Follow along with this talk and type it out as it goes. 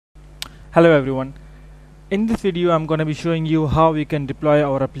Hello everyone. In this video I'm going to be showing you how we can deploy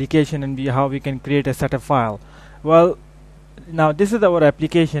our application and how we can create a setup file. Well, now this is our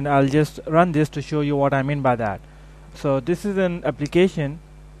application. I'll just run this to show you what I mean by that. So this is an application,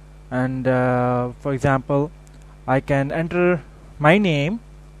 and for example I can enter my name.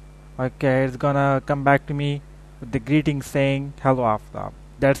 Okay, it's gonna come back to me with the greeting saying hello Aftab.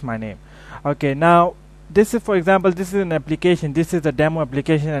 That's my name. Okay, now this is, for example, this is an application, this is a demo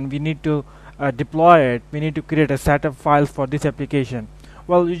application, and we need to deploy it. We need to create a setup file for this application.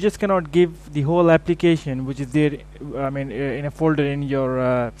 Well, you just cannot give the whole application which is there in a folder in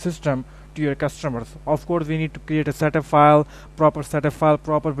your system to your customers. Of course, we need to create a setup file, proper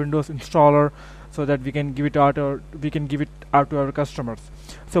Windows installer, so that we can give it out, or we can give it out to our customers.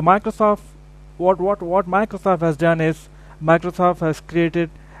 So Microsoft, what Microsoft has done is Microsoft has created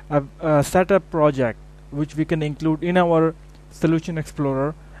a setup project which we can include in our Solution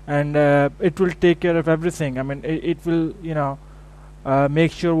Explorer, and it will take care of everything. It will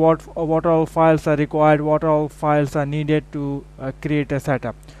make sure what all files are required, what all files are needed to create a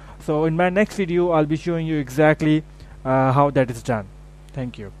setup. So in my next video I'll be showing you exactly how that is done.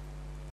 Thank you.